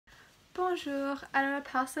Bonjour, alors la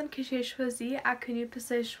personne que j'ai choisie a connu pour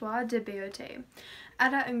ses choix de beauté.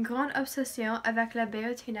 Elle a une grande obsession avec la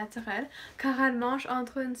beauté naturelle car elle mange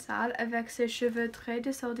entre une salle avec ses cheveux très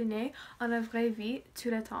désordonnés en la vraie vie tout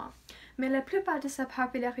le temps. Mais la plupart de sa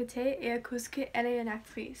popularité est à cause qu'elle est une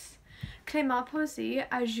actrice. Clémence Poésy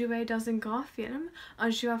a joué dans un grand film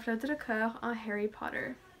en jouant Fleur de cœur en Harry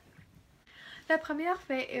Potter. La première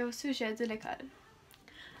fait est au sujet de l'école.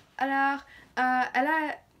 Alors, elle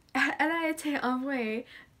a été envoyée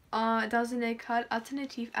dans une école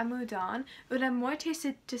alternative à Moudon où la moitié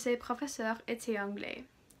de ses professeurs étaient anglais.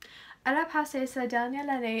 Elle a passé sa dernière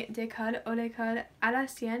année d'école à l'école à la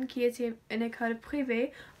Sienne qui était une école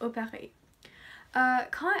privée au Paris.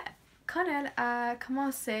 Quand elle a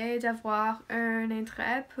commencé d'avoir un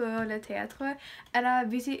intérêt pour le théâtre, elle a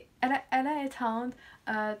étendu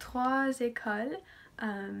trois écoles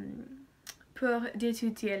pour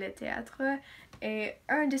étudier le théâtre et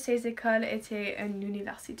une de ces écoles était une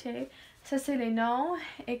université. Ça c'est les noms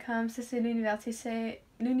et comme ça c'est l'université,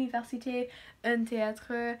 un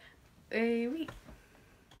théâtre et oui.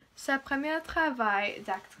 Sa première travail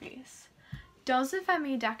d'actrice. Dans une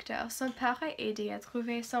famille d'acteurs, son père a aidé à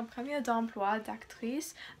trouver son premier emploi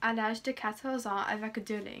d'actrice à l'âge de 14 ans avec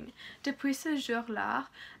 2 lignes. Depuis ce jour-là,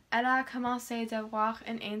 elle a commencé d'avoir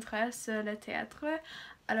un intérêt sur le théâtre.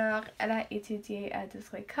 Alors, elle a étudié à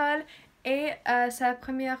d'autres écoles et sa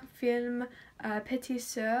première film, Petite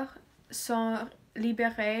Sœur, sont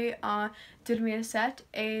libérés en 2007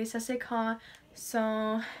 et ça c'est quand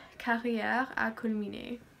son carrière a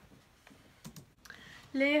culminé.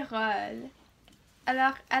 Les rôles.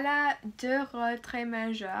 Alors, elle a 2 rôles très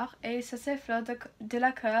majeurs et ça c'est Fleur de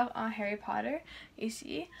la cœur en Harry Potter,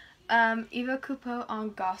 ici. Eva Cooper en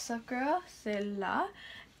Gossip Girl, c'est là.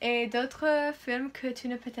 Et d'autres films que tu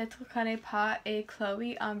ne peut-être connais pas est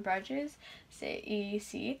Chloe en Bridges, c'est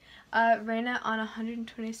ici. Reina en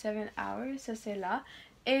 127 Hours, ça c'est là.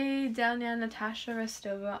 Et dernière Natasha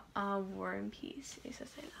Rostova en War and Peace, et ça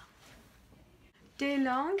c'est là. Des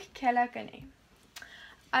langues qu'elle a connues.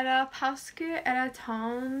 Alors, parce qu'elle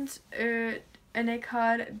attend une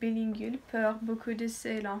école bilingue pour beaucoup de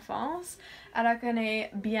ses enfance, elle connaît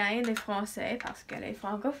bien le français parce qu'elle est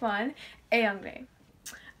francophone et anglais.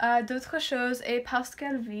 D'autres choses, et parce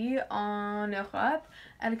qu'elle vit en Europe,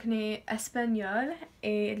 elle connaît l'espagnol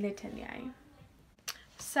et l'italien.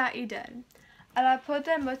 Sa idole. Alors, pour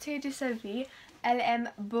la moitié de sa vie, elle aime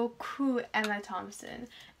beaucoup Emma Thompson.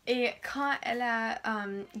 Et quand elle a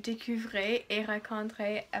découvert et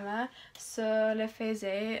rencontré Emma sur le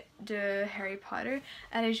faisait de Harry Potter,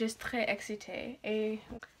 elle est juste très excitée. Et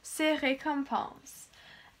ses récompenses.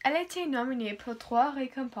 Elle a été nominée pour 3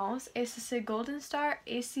 récompenses et c'est Golden Star,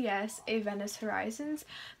 ACS et Venice Horizons,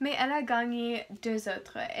 mais elle a gagné 2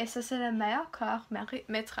 autres et ça c'est le meilleur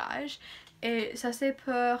court-métrage et ça c'est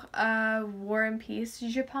pour War and Peace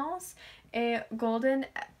je pense et Golden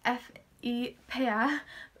FIPA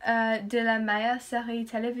de la meilleure série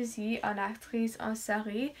télévisée en actrice en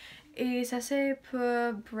série et ça c'est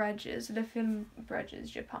pour Bridges, le film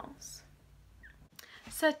Bridges je pense.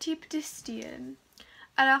 Ce type de style.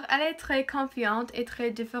 Alors, elle est très confiante et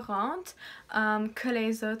très différente que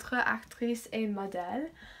les autres actrices et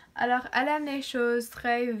modèles. Alors, elle aime les choses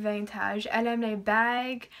très vintage. Elle aime les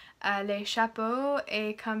bagues, les chapeaux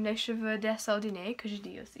et comme les cheveux désordonnés, que je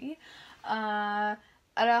dis aussi.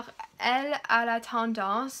 Alors, elle a la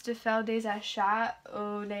tendance de faire des achats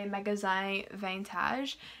aux les magasins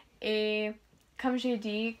vintage. Et comme j'ai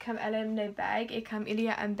dit, comme elle aime les bagues et comme il y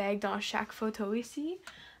a un bague dans chaque photo ici.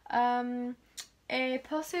 Et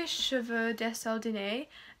pour ses cheveux désordonnés,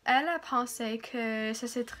 elle a pensé que ça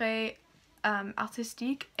c'est très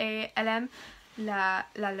artistique et elle aime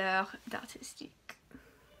l'allure d'artistique.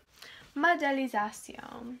 Modélisation.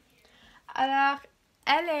 Alors,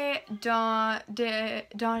 elle est dans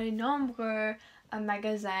de nombreux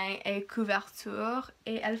magasins et couvertures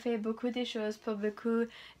et elle fait beaucoup de choses pour beaucoup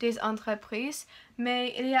des entreprises,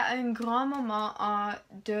 mais il y a un grand moment en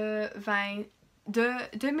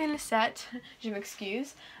 2007, je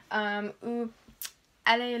m'excuse, où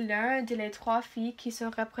elle est l'un des 3 filles qui se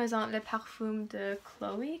représentent le parfum de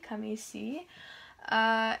Chloe, comme ici.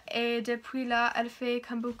 Et depuis là, elle fait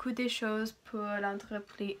comme beaucoup de choses pour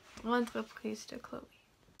l'entreprise de Chloe.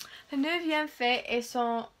 Le 9e fait est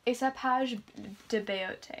sa page de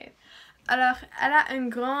beauté. Alors, elle a une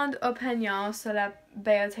grande opinion sur la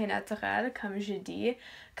beauté naturelle, comme je dis,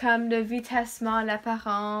 comme le vitessement,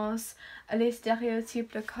 l'apparence, les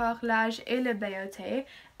stéréotypes, le corps, l'âge et la beauté.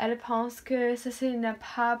 Elle pense que ceci n'a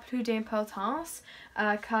pas plus d'importance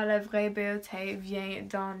car la vraie beauté vient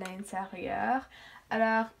dans l'intérieur.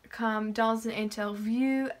 Alors, comme dans une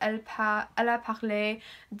interview, elle a parlé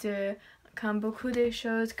de comme beaucoup de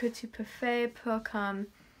choses que tu peux faire pour comme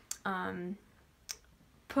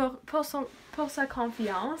pour sa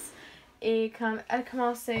confiance et comme elle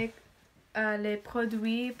commençait les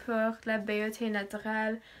produits pour la beauté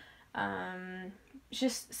naturelle,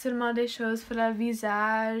 juste seulement des choses pour le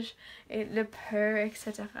visage et le peur,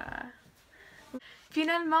 etc.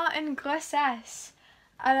 Finalement, une grossesse.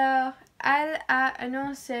 Alors, elle a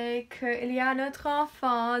annoncé qu'il y a un autre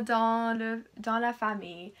enfant dans la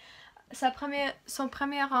famille. Son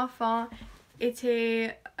premier enfant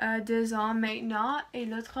était 2 ans maintenant et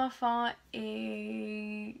l'autre enfant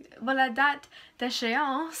est... Bon, la date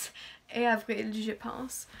d'échéance est avril, je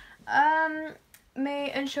pense.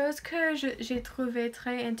 Mais une chose que j'ai trouvé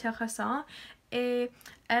très intéressante et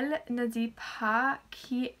elle ne dit pas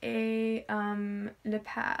qui est le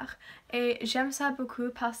père. Et j'aime ça beaucoup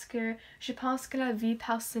parce que je pense que la vie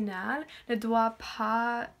personnelle ne doit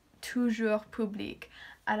pas toujours publique.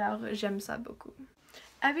 Alors j'aime ça beaucoup.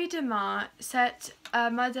 Évidemment, cette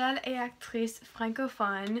modèle et actrice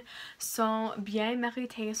francophone sont bien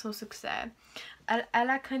méritées son succès. Elle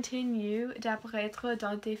a continué d'apparaître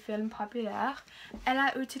dans des films populaires. Elle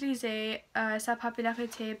a utilisé sa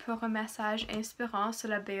popularité pour un message inspirant sur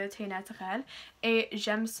la beauté naturelle et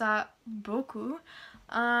j'aime ça beaucoup.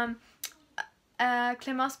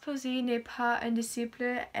 Clémence Poésy n'est pas un disciple,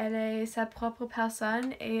 elle est sa propre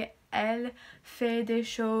personne et elle fait des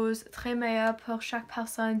choses très meilleures pour chaque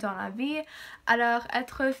personne dans la vie. Alors,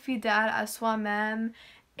 être fidèle à soi-même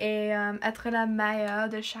et être la meilleure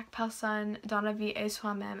de chaque personne dans la vie et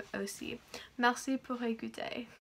soi-même aussi. Merci pour écouter.